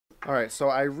Alright, so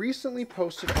I recently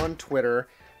posted on Twitter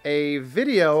a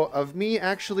video of me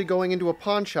actually going into a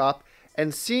pawn shop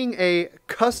and seeing a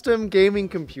custom gaming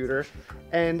computer,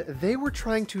 and they were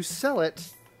trying to sell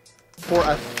it for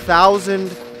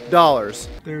 $1,000.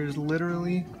 There's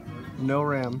literally no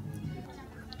RAM.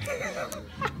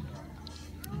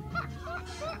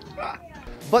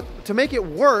 But to make it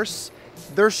worse,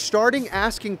 their starting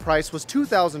asking price was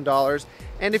 $2,000,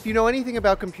 and if you know anything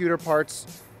about computer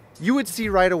parts, you would see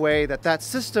right away that that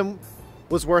system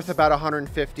was worth about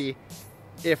 $150,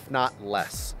 if not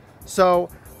less. So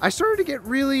I started to get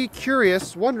really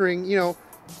curious, wondering, you know,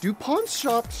 do pawn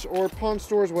shops or pawn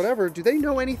stores, whatever, do they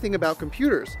know anything about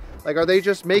computers? Like, are they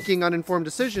just making uninformed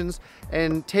decisions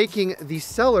and taking the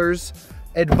seller's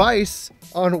advice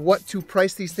on what to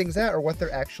price these things at or what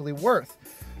they're actually worth?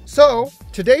 So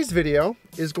today's video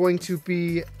is going to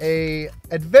be an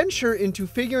adventure into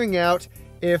figuring out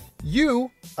if you,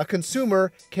 a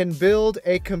consumer, can build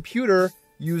a computer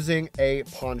using a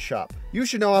pawn shop. You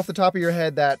should know off the top of your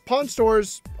head that pawn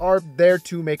stores are there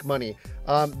to make money.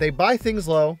 They buy things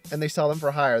low and they sell them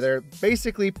for higher. They're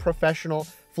basically professional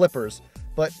flippers.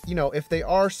 But, you know, if they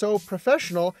are so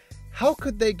professional, how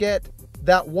could they get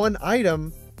that one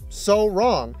item so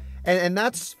wrong? And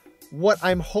that's what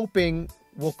I'm hoping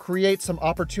will create some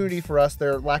opportunity for us,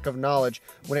 their lack of knowledge,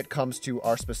 when it comes to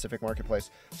our specific marketplace.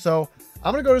 So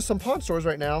I'm gonna go to some pawn stores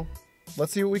right now.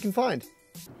 Let's see what we can find.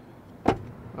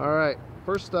 All right,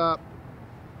 first stop,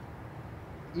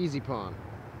 Easy Pawn.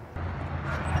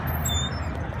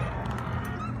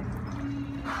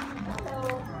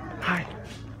 Hi.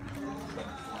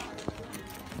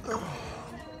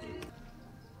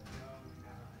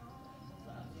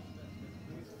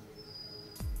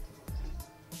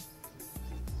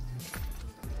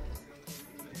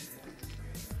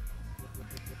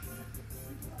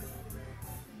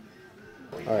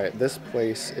 Alright, this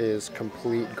place is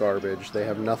complete garbage. They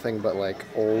have nothing but like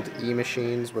old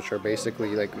e-machines, which are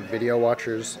basically like video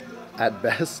watchers at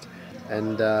best,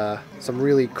 and some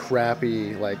really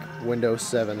crappy like Windows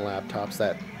 7 laptops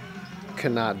that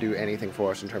cannot do anything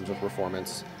for us in terms of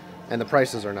performance. And the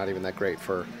prices are not even that great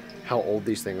for how old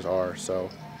these things are, so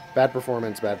bad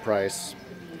performance, bad price.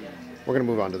 We're gonna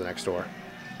move on to the next store.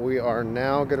 We are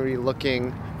now gonna be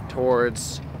looking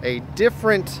towards a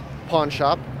different pawn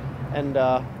shop, and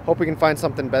hope we can find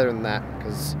something better than that,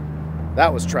 because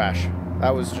that was trash.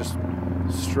 That was just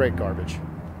straight garbage.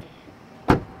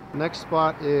 Next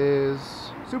spot is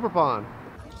Super Pawn.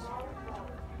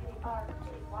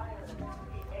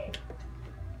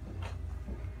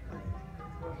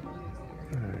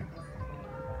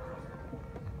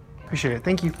 Appreciate it,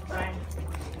 thank you.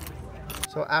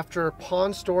 So after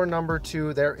pawn store number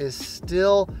 2, there is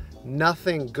still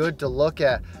nothing good to look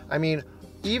at. I mean,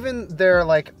 even their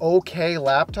like okay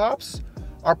laptops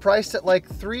are priced at like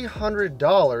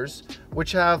 $300,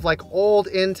 which have like old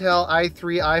Intel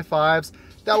i3, i5s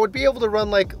that would be able to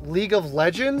run like League of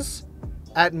Legends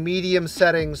at medium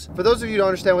settings. For those of you who don't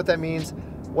understand what that means,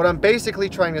 what I'm basically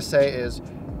trying to say is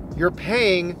you're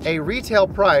paying a retail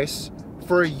price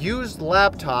for a used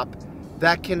laptop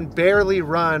that can barely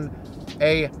run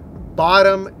a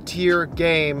bottom tier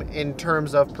game in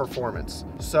terms of performance.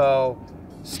 So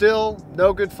still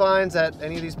no good finds at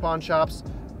any of these pawn shops.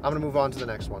 I'm gonna move on to the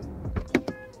next one.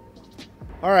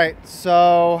 All right,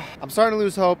 so I'm starting to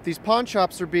lose hope. These pawn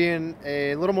shops are being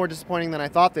a little more disappointing than I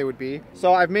thought they would be.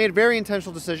 So I've made a very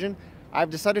intentional decision.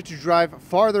 I've decided to drive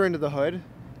farther into the hood,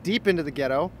 deep into the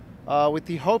ghetto, with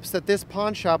the hopes that this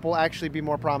pawn shop will actually be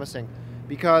more promising.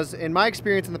 Because in my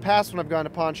experience in the past when I've gone to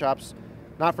pawn shops,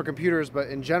 not for computers, but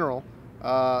in general,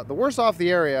 the worse off the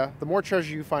area, the more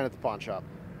treasure you find at the pawn shop.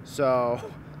 So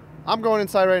I'm going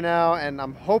inside right now, and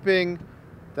I'm hoping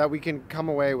that we can come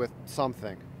away with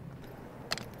something.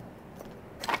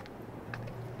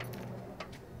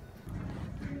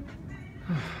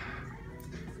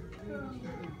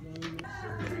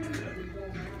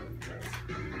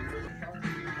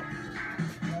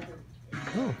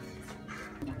 Oh.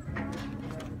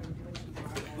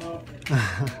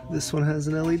 This one has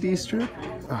an LED strip.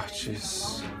 Oh,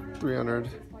 jeez. 300.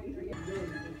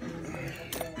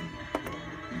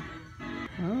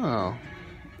 Oh,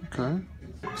 okay.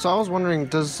 So I was wondering,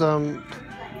 does I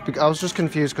was just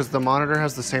confused because the monitor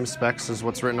has the same specs as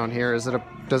what's written on here.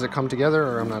 Does it come together,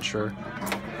 or I'm not sure?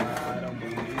 I don't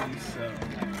believe so.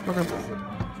 Okay.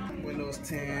 Windows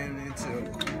 10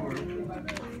 Intel Core.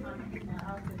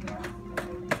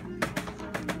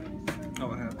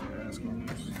 Oh, I have to ask on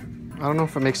this. I don't know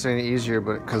if it makes it any easier,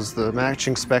 but because the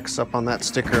matching specs up on that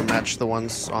sticker match the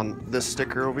ones on this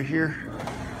sticker over here.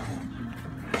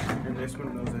 And this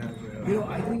one doesn't have, you know,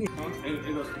 I think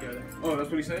It goes together. Oh, that's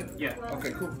what he said? Yeah.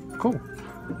 Okay, cool. Cool.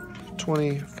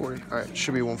 20, 40. All right,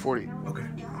 should be 140. Okay.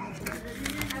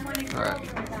 All right.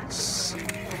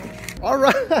 All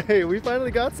right, we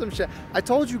finally got some shit. I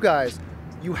told you guys,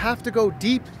 you have to go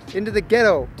deep into the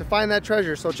ghetto to find that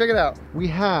treasure. So check it out. We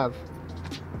have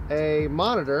a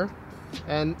monitor,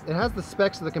 and it has the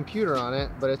specs of the computer on it,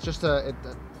 but it's just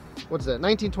what's it,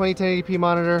 1920 1080p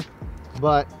monitor.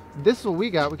 But this is what we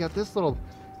got. We got this little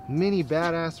mini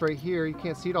badass right here. You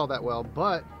can't see it all that well,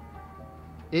 but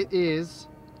it is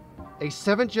a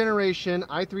 7th generation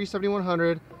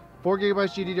i3-7100, 4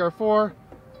 gigabytes GDDR4,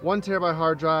 1 terabyte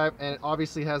hard drive, and it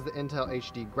obviously has the Intel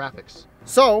HD graphics.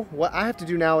 So what I have to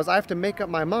do now is I have to make up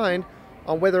my mind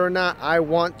on whether or not I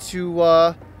want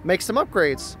to make some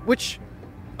upgrades, which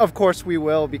of course we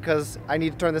will, because I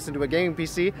need to turn this into a gaming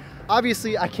PC.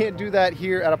 Obviously I can't do that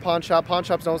here at a pawn shop. Pawn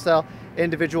shops don't sell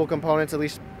individual components, at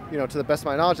least, you know, to the best of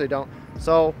my knowledge they don't.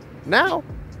 So now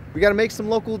we got to make some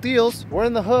local deals. We're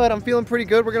in the hood. I'm feeling pretty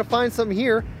good. We're gonna find something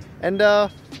here, and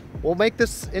we'll make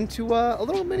this into a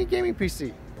little mini gaming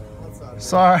PC.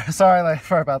 Sorry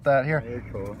about that. Here. You're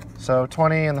cool. So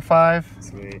 20 and the 5.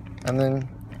 Sweet. And then,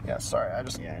 yeah, sorry, I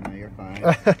just... Yeah, no, you're fine.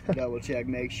 Double check,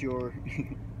 make sure.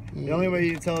 The only way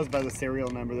you can tell is by the serial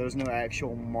number. There's no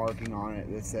actual marking on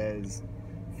it that says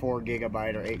 4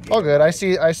 gigabyte or 8 gigabyte. Oh, good. I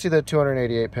see the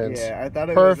 288 pins. Yeah, I thought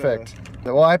it perfect. was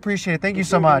Well, I appreciate it. Thank you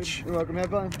so much. You're welcome. Have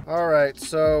fun. All right,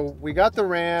 so we got the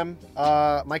RAM.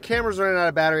 My camera's running out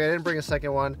of battery. I didn't bring a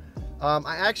second one.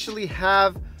 I actually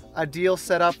have a deal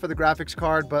set up for the graphics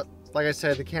card, but like I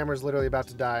said, the camera's literally about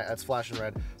to die. It's flashing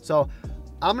red. So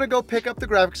I'm gonna go pick up the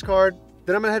graphics card,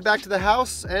 then I'm gonna head back to the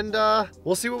house, and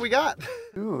we'll see what we got.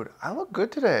 Dude, I look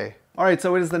good today. All right,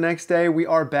 so it is the next day. We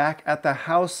are back at the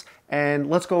house, and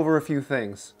let's go over a few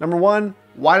things. Number one,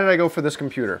 why did I go for this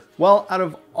computer? Well, out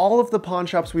of all of the pawn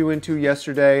shops we went to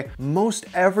yesterday, most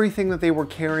everything that they were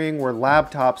carrying were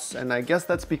laptops, and I guess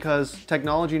that's because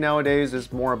technology nowadays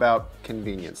is more about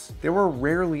convenience. There were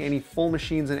rarely any full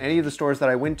machines in any of the stores that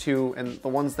I went to, and the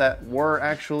ones that were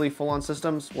actually full-on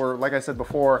systems were, like I said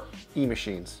before,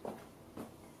 e-machines.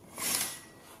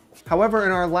 However,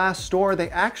 in our last store, they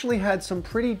actually had some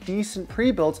pretty decent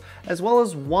pre-builts, as well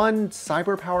as one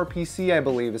CyberPower PC, I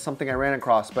believe, is something I ran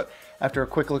across. But after a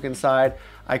quick look inside,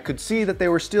 I could see that they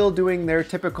were still doing their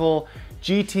typical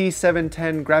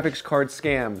GT710 graphics card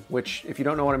scam, which, if you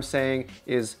don't know what I'm saying,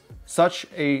 is such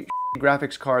a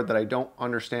graphics card that I don't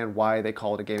understand why they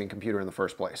call it a gaming computer in the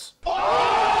first place.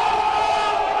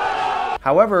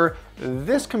 However,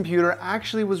 this computer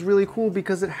actually was really cool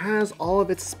because it has all of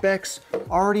its specs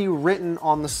already written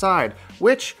on the side,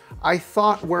 which I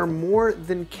thought were more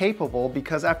than capable,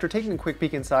 because after taking a quick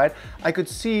peek inside, I could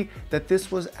see that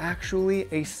this was actually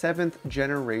a 7th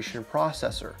generation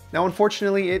processor. Now,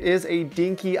 unfortunately, it is a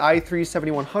dinky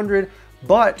i3-7100,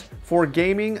 but for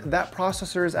gaming, that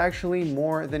processor is actually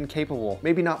more than capable.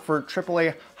 Maybe not for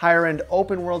AAA higher end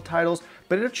open world titles,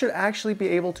 but it should actually be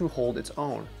able to hold its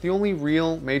own. The only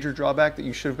real major drawback that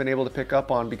you should have been able to pick up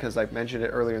on, because I mentioned it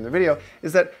earlier in the video,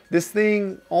 is that this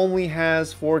thing only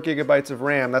has 4 gigabytes of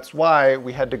RAM. That's why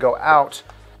we had to go out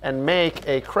and make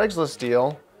a Craigslist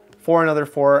deal for another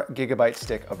 4 gigabyte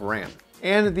stick of RAM.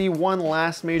 And the one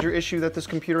last major issue that this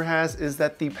computer has is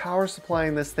that the power supply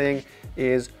in this thing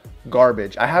is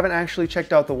garbage. I haven't actually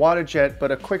checked out the wattage yet, but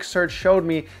a quick search showed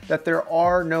me that there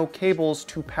are no cables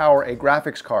to power a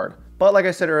graphics card. But like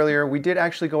I said earlier, we did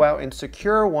actually go out and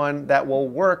secure one that will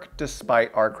work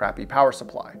despite our crappy power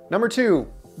supply. Number two,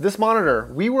 this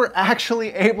monitor. We were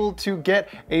actually able to get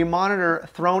a monitor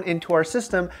thrown into our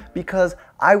system because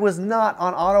I was not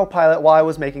on autopilot while I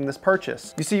was making this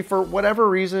purchase. You see, for whatever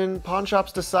reason, pawn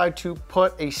shops decide to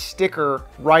put a sticker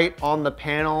right on the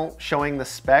panel showing the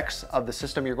specs of the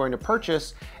system you're going to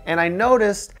purchase. And I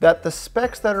noticed that the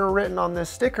specs that are written on this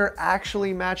sticker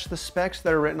actually match the specs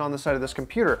that are written on the side of this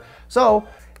computer. So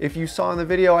if you saw in the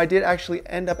video, I did actually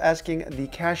end up asking the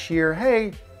cashier,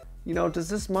 hey, you know, does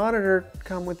this monitor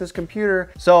come with this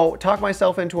computer? So talk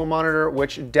myself into a monitor,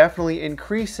 which definitely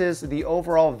increases the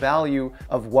overall value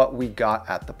of what we got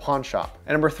at the pawn shop.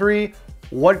 And number three,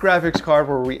 what graphics card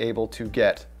were we able to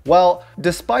get? Well,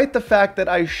 despite the fact that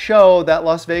I show that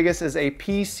Las Vegas is a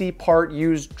PC part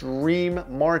used dream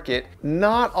market,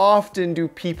 not often do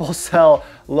people sell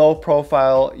low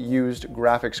profile used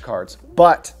graphics cards.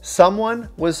 But someone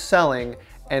was selling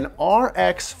an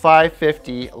RX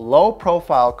 550 low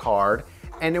profile card,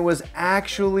 and it was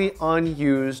actually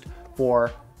unused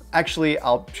for, actually,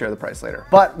 I'll share the price later,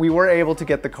 but we were able to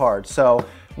get the card. So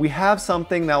we have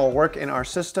something that will work in our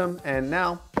system, and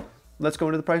now let's go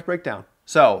into the price breakdown.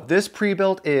 So this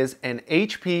pre-built is an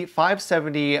HP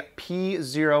 570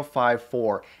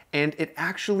 P054, and it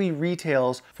actually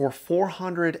retails for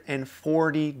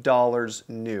 $440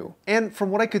 new. And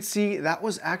from what I could see, that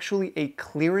was actually a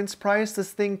clearance price.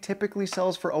 This thing typically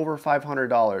sells for over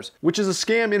 $500, which is a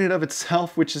scam in and of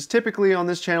itself, which is typically on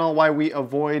this channel why we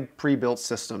avoid pre-built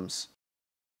systems.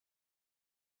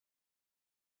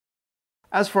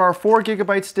 As for our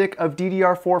 4GB stick of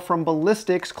DDR4 from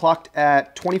Ballistix, clocked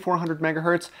at 2400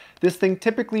 megahertz, this thing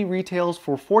typically retails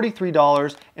for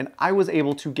 $43, and I was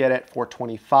able to get it for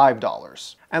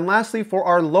 $25. And lastly, for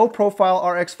our low profile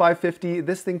RX 550,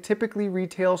 this thing typically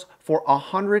retails for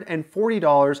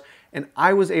 $140, and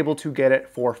I was able to get it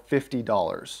for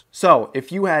 $50. So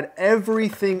if you had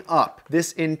everything up,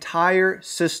 this entire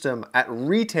system at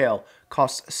retail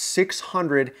costs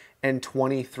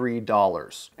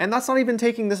 $623. And that's not even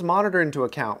taking this monitor into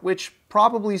account, which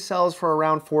probably sells for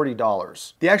around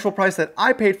 $40. The actual price that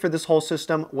I paid for this whole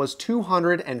system was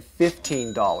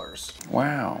 $215.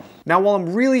 Wow. Now, while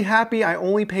I'm really happy I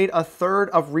only paid a third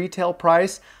of retail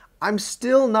price, I'm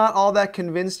still not all that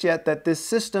convinced yet that this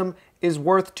system is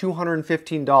worth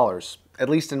 $215, at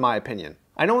least in my opinion.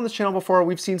 I know on this channel before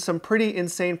we've seen some pretty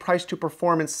insane price to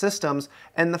performance systems,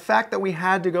 and the fact that we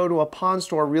had to go to a pawn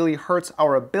store really hurts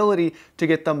our ability to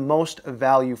get the most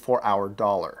value for our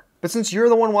dollar. But since you're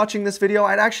the one watching this video,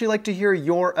 I'd actually like to hear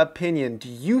your opinion. Do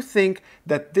you think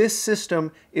that this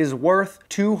system is worth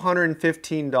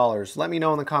 $215? Let me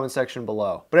know in the comment section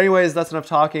below. But anyways, that's enough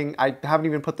talking. I haven't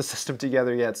even put the system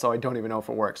together yet, so I don't even know if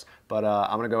it works. But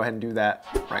I'm gonna go ahead and do that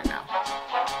right now.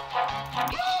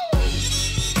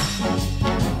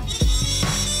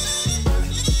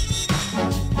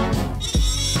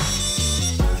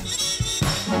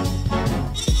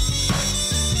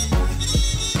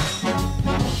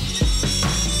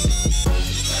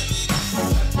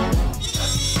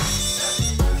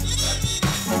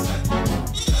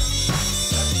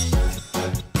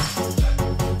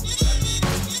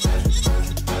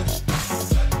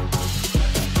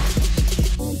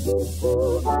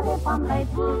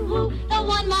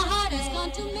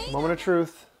 Moment of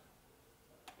truth.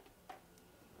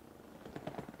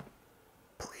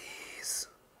 Please.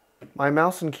 My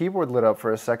mouse and keyboard lit up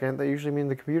for a second. That usually means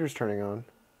the computer's turning on.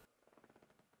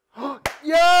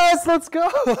 Yes, let's go.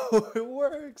 It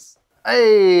works.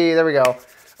 Hey, there we go.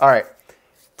 All right,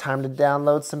 time to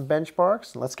download some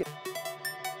benchmarks. Let's get...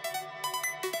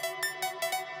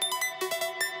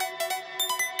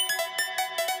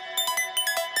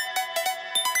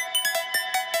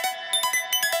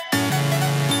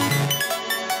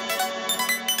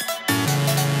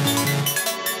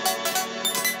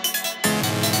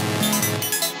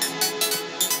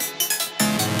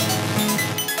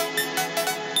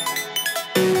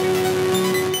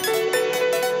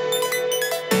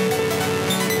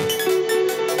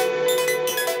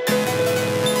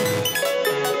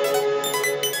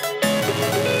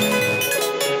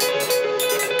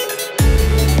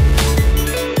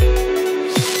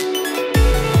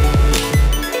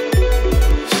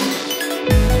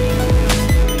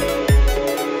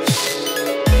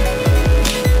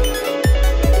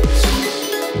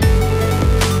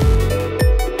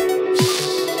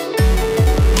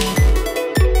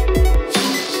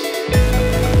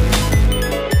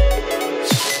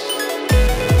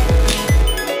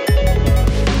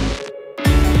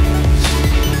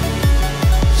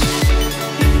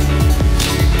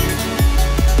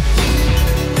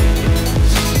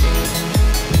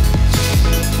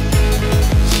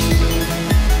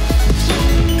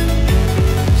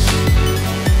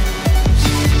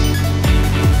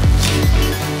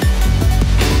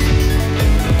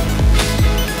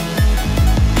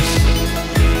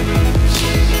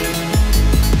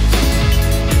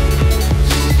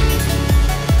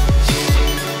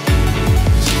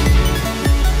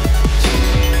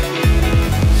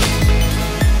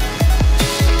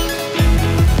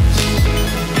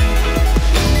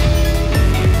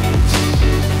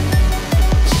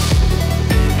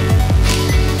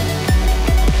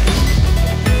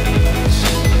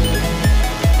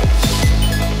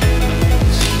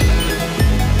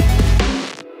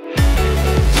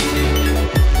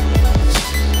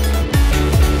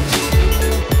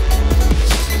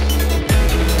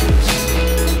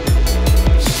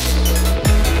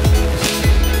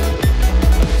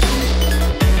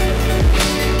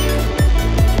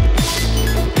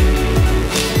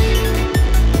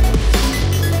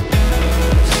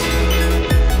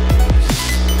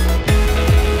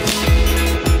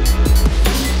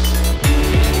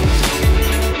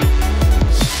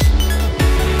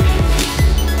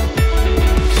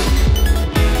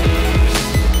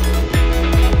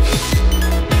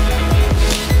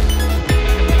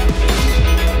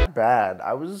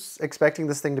 was expecting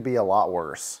this thing to be a lot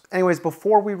worse. Anyways,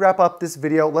 before we wrap up this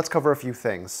video, let's cover a few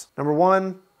things. Number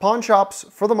one, pawn shops,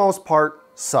 for the most part,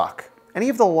 suck. Any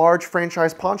of the large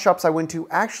franchise pawn shops I went to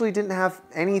actually didn't have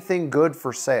anything good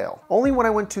for sale. Only when I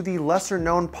went to the lesser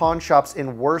known pawn shops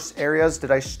in worse areas did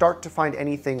I start to find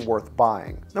anything worth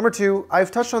buying. Number two,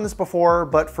 I've touched on this before,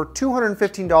 but for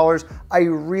 $215, I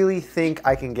really think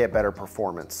I can get better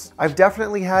performance. I've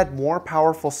definitely had more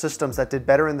powerful systems that did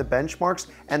better in the benchmarks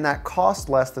and that cost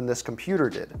less than this computer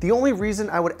did. The only reason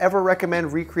I would ever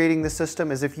recommend recreating the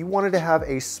system is if you wanted to have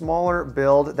a smaller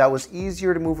build that was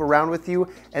easier to move around with you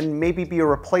and maybe be a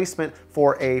replacement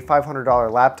for a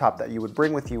 $500 laptop that you would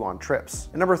bring with you on trips.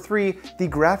 And number three, the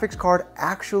graphics card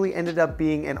actually ended up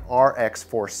being an RX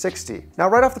 460. Now,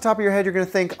 right off the top of your head, you're gonna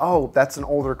think, oh, that's an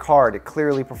older card. It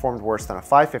clearly performed worse than a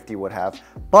 550 would have,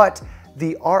 but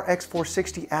the RX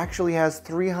 460 actually has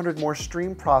 300 more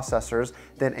stream processors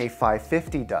than a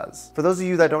 550 does. For those of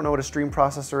you that don't know what a stream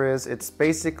processor is, it's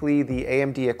basically the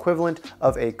AMD equivalent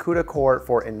of a CUDA core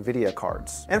for NVIDIA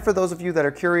cards. And for those of you that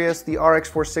are curious, the RX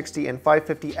 460 and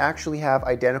 550 actually have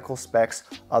identical specs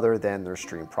other than their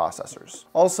stream processors.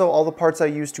 Also, all the parts I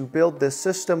used to build this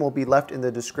system will be left in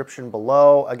the description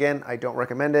below. Again, I don't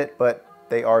recommend it, but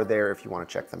they are there if you want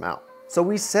to check them out. So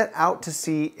we set out to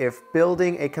see if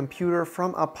building a computer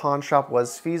from a pawn shop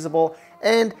was feasible,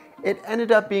 and it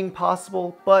ended up being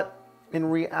possible, but in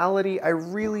reality, I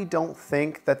really don't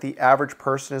think that the average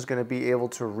person is going to be able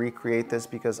to recreate this,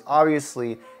 because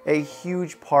obviously a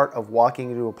huge part of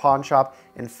walking into a pawn shop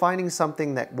and finding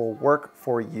something that will work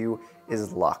for you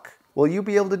is luck. Will you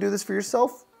be able to do this for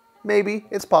yourself? Maybe,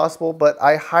 it's possible, but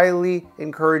I highly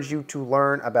encourage you to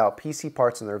learn about PC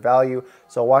parts and their value.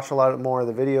 So watch a lot more of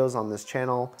the videos on this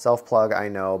channel. Self-plug, I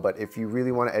know, but if you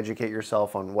really want to educate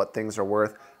yourself on what things are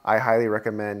worth, I highly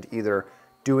recommend either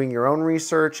doing your own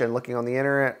research and looking on the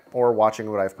internet or watching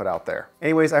what I've put out there.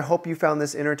 Anyways, I hope you found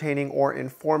this entertaining or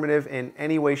informative in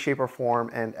any way, shape, or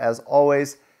form. And as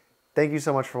always, thank you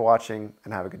so much for watching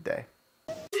and have a good day.